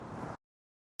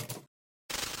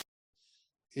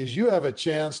is you have a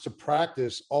chance to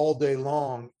practice all day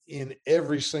long in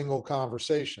every single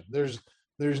conversation. There's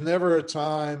never a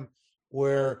time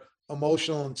where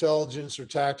emotional intelligence or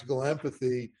tactical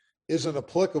empathy isn't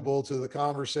applicable to the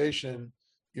conversation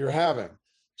you're having.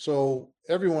 So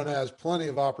everyone has plenty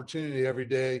of opportunity every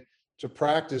day to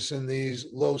practice in these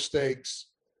low stakes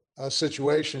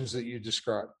situations that you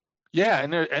describe. Yeah,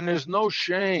 and there's no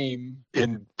shame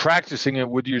in practicing it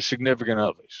with your significant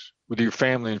others, with your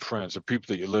family and friends, the people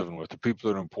that you're living with, the people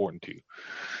that are important to you.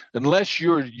 Unless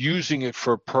you're using it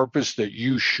for a purpose that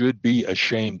you should be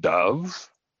ashamed of,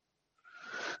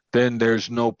 then there's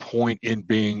no point in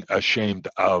being ashamed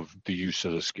of the use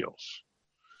of the skills.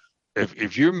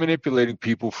 If you're manipulating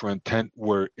people for intent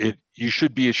where you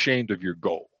should be ashamed of your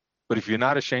goal. But if you're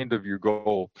not ashamed of your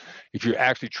goal, if you're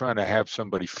actually trying to have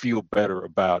somebody feel better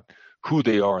about who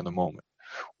they are in the moment,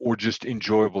 or just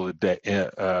enjoying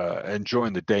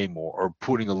the day more, or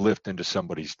putting a lift into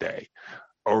somebody's day,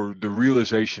 or the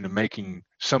realization of making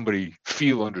somebody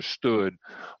feel understood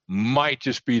might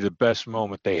just be the best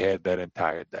moment they had that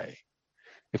entire day.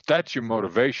 If that's your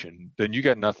motivation, then you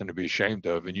got nothing to be ashamed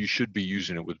of, and you should be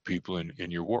using it with people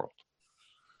in your world.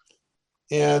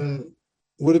 And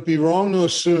would it be wrong to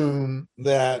assume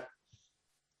that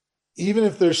even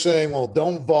if they're saying, well,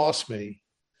 don't boss me,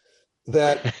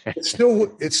 that it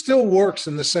still works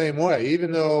in the same way,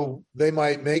 even though they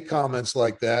might make comments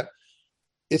like that,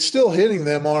 it's still hitting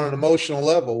them on an emotional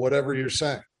level, whatever you're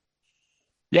saying.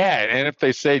 Yeah, and if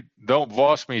they say, don't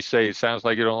boss me, say, it sounds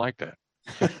like you don't like that.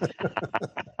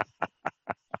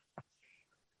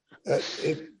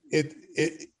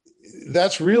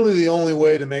 That's really the only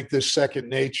way to make this second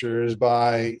nature, is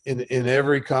by in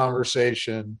every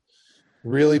conversation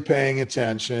really paying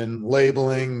attention,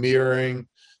 labeling, mirroring,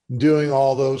 doing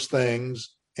all those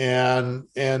things, and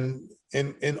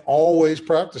always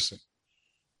practicing.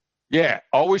 Yeah,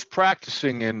 always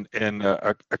practicing. And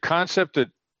a concept that,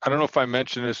 I don't know if I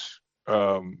mentioned this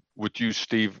with you,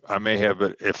 Steve. I may have,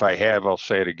 but if I have, I'll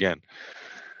say it again.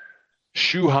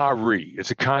 Shu-ha-ri.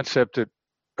 It's a concept that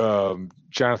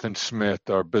Jonathan Smith,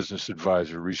 our business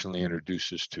advisor, recently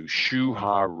introduced us to.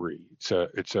 Shu-ha-ri.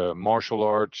 It's a martial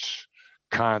arts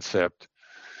concept,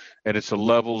 and it's the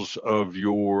levels of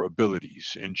your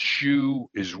abilities. And Shu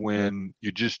is when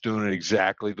you're just doing it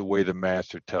exactly the way the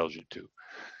master tells you to.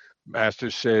 Master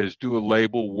says, do a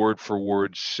label, word for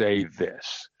word, say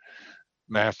this.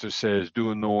 Master says,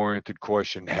 do an oriented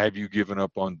question. Have you given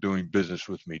up on doing business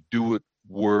with me? Do it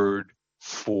word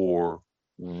for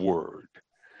word.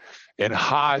 And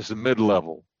ha is the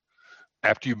mid-level.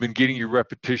 After you've been getting your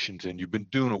repetitions in, you've been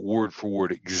doing it word for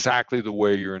word, exactly the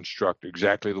way your instructor,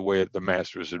 exactly the way the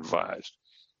master has advised.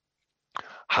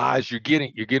 Ha is you're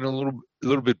getting a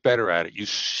little bit better at it. You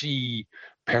see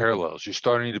parallels. You're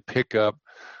starting to pick up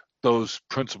those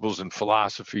principles and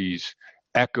philosophies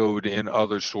echoed in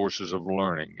other sources of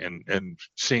learning, and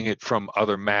seeing it from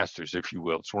other masters, if you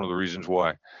will. It's one of the reasons why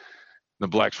in the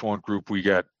Black Swan group we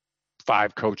got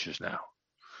 5 coaches now.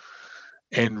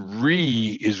 And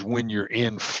re is when you're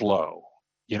in flow,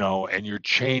 and you're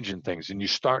changing things, and you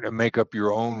start to make up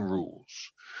your own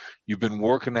rules. You've been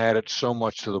working at it so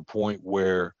much to the point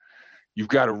where you've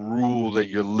got a rule that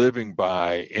you're living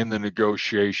by in the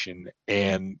negotiation,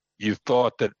 and you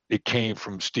thought that it came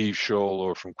from Steve Scholl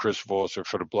or from Chris Voss or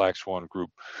for the Black Swan group.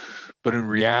 But in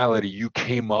reality, you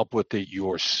came up with it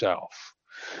yourself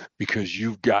because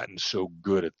you've gotten so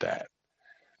good at that.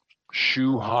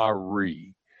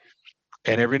 Shu-ha-ri.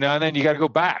 And every now and then you got to go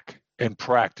back and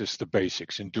practice the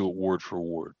basics and do it word for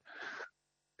word.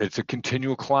 It's a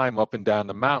continual climb up and down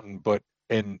the mountain, but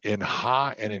in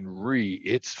ha and in re,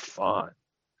 it's fun.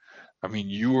 I mean,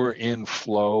 you're in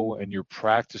flow and you're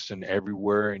practicing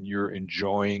everywhere, and you're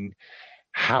enjoying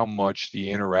how much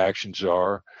the interactions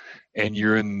are. And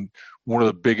you're in one of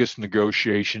the biggest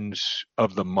negotiations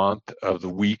of the month, of the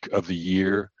week, of the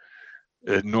year.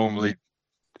 Normally,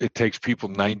 it takes people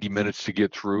 90 minutes to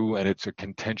get through, and it's a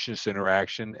contentious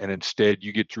interaction. And instead,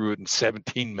 you get through it in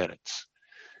 17 minutes,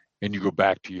 and you go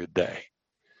back to your day.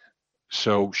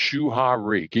 So,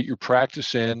 Shu-ha-ri, get your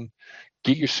practice in.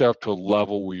 Get yourself to a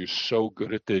level where you're so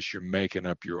good at this, you're making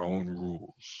up your own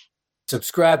rules.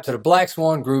 Subscribe to the Black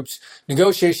Swan Group's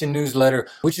negotiation newsletter,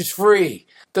 which is free.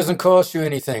 Doesn't cost you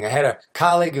anything. I had a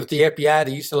colleague at the FBI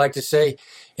that used to like to say,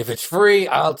 if it's free,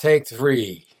 I'll take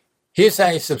 3. Here's how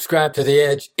you subscribe to The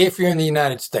Edge if you're in the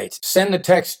United States. Send the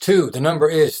text to, the number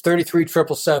is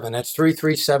 33777. That's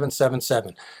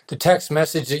 33777. The text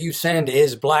message that you send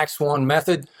is Black Swan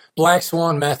Method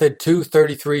to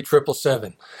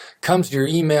 33777. Comes to your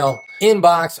email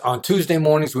inbox on Tuesday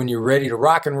mornings when you're ready to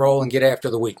rock and roll and get after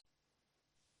the week.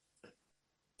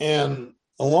 And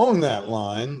along that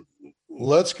line,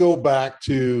 let's go back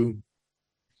to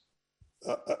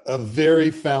a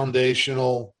very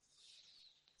foundational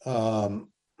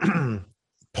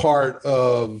part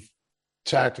of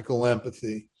tactical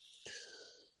empathy.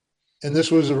 And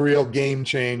this was a real game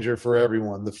changer for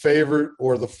everyone, the favorite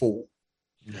or the fool.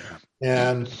 Yeah.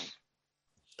 And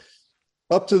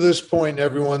up to this point in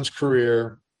everyone's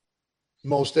career,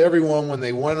 most everyone, when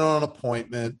they went on an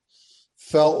appointment,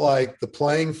 felt like the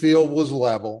playing field was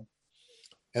level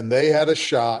and they had a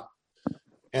shot,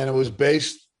 and it was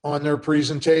based on their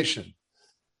presentation.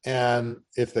 And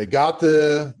if they got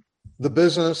the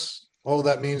business, oh,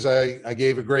 that means I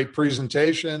gave a great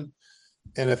presentation.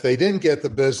 And if they didn't get the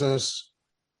business,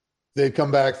 they'd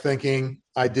come back thinking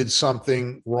I did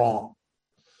something wrong.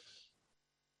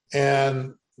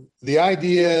 And the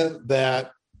idea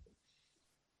that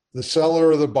the seller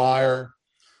or the buyer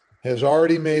has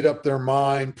already made up their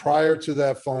mind prior to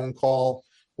that phone call,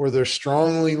 where they're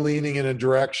strongly leaning in a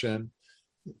direction,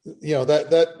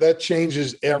 that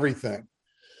changes everything.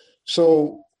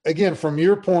 So again, from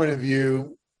your point of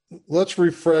view, let's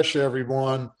refresh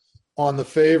everyone on the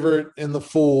favorite and the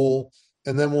fool,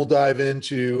 and then we'll dive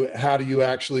into how do you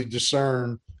actually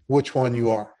discern which one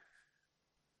you are.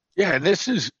 Yeah, and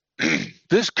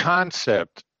this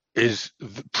concept is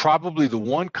probably the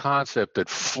one concept that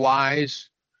flies.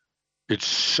 It's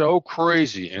so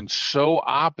crazy and so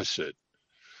opposite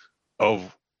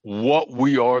of what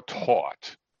we are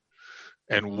taught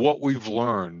and what we've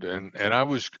learned. And I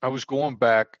was going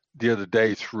back the other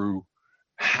day through,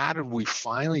 how did we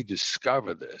finally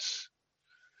discover this?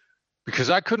 Because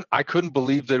I couldn't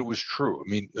believe that it was true. I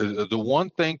mean, the one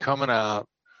thing coming out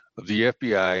of the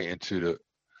FBI into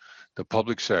the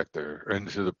public sector,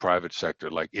 into the private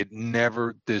sector, like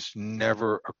this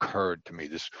never occurred to me,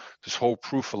 this whole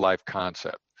proof of life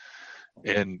concept.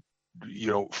 And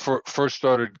first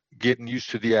started getting used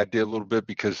to the idea a little bit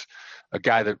because a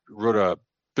guy that wrote a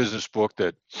business book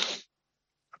that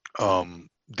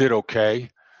did okay,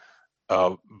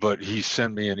 but he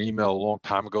sent me an email a long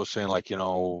time ago saying, like,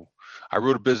 I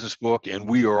wrote a business book and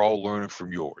we are all learning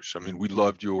from yours. I mean, we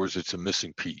loved yours. It's a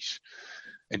missing piece.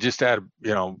 And just out of,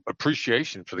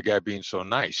 appreciation for the guy being so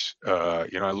nice,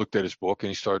 I looked at his book and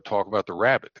he started talking about the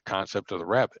rabbit, the concept of the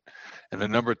rabbit. And the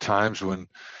number of times when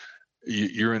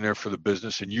you're in there for the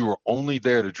business and you are only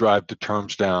there to drive the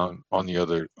terms down on the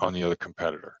other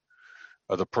competitor,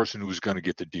 or the person who is going to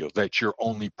get the deal. That's your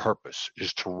only purpose,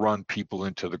 is to run people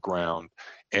into the ground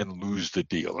and lose the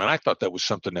deal. And I thought that was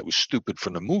something that was stupid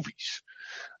from the movies.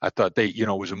 I thought it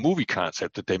was a movie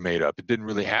concept that they made up. It didn't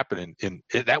really happen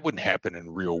that wouldn't happen in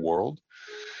the real world.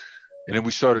 And then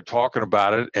we started talking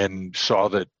about it and saw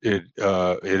that it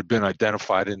had been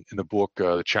identified in the book,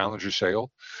 The Challenger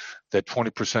Sale, that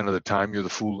 20% of the time you're the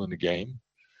fool in the game.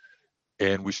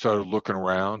 And we started looking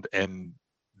around, and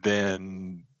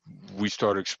then we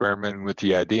started experimenting with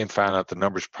the idea and found out the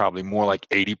number's probably more like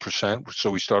 80%. So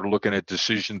we started looking at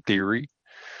decision theory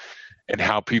and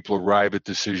how people arrive at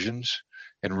decisions,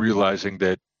 and realizing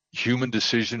that human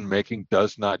decision making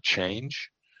does not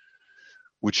change,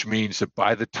 which means that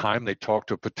by the time they talk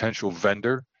to a potential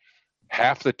vendor,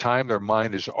 half the time their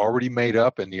mind is already made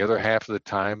up, and the other half of the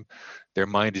time their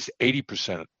mind is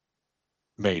 80%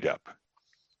 made up,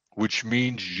 which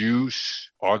means you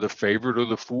are the favorite or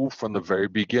the fool from the very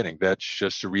beginning. That's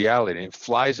just a reality. And it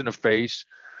flies in the face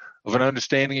of an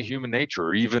understanding of human nature,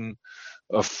 or even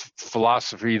a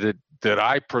philosophy that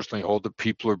I personally hold, that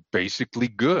people are basically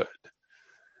good.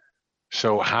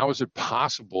 So how is it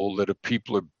possible that if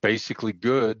people are basically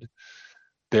good,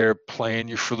 they're playing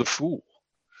you for the fool?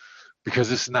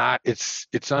 Because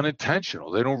it's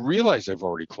unintentional. They don't realize they've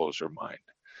already closed their mind.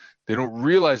 They don't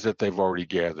realize that they've already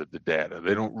gathered the data.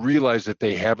 They don't realize that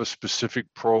they have a specific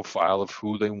profile of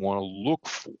who they want to look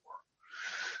for,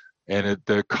 and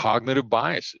the cognitive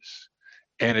biases.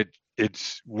 And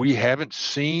we haven't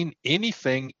seen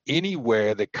anything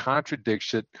anywhere that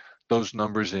contradicts those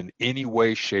numbers in any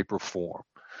way, shape, or form.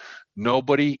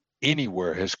 Nobody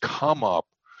anywhere has come up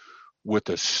with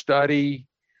a study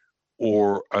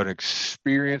or an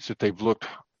experience that they've looked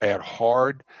at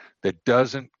hard that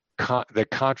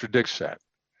contradicts that.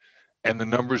 And the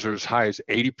numbers are as high as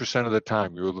 80% of the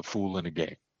time you're the fool in a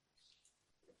game.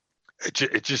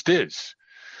 It just is.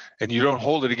 And you don't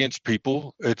hold it against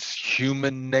people. It's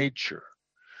human nature.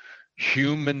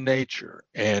 Human nature.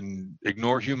 And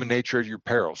ignore human nature at your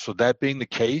peril. So that being the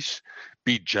case,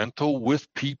 be gentle with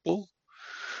people.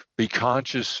 Be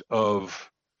conscious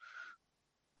of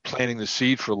planting the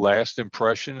seed for last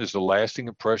impression is the lasting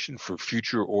impression for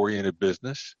future-oriented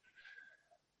business.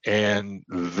 And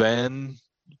then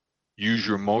use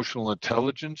your emotional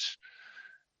intelligence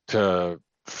to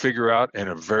figure out in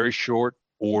a very short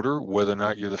order whether or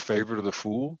not you're the favorite or the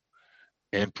fool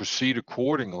and proceed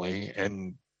accordingly.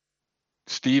 And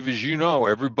Steve, as you know,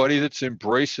 everybody that's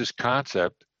embraced this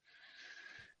concept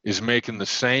is making the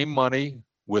same money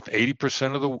with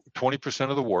 80% of the 20%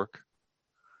 of the work.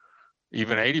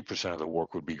 Even 80% of the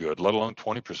work would be good, let alone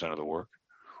 20% of the work.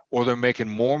 Or they're making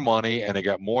more money and they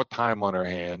got more time on their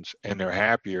hands and they're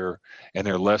happier and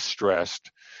they're less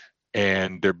stressed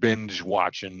and they're binge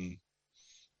watching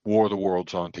War of the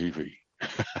Worlds on TV.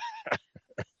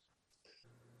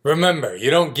 Remember,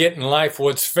 you don't get in life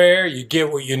what's fair, you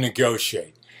get what you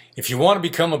negotiate. If you want to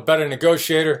become a better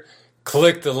negotiator,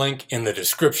 click the link in the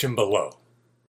description below.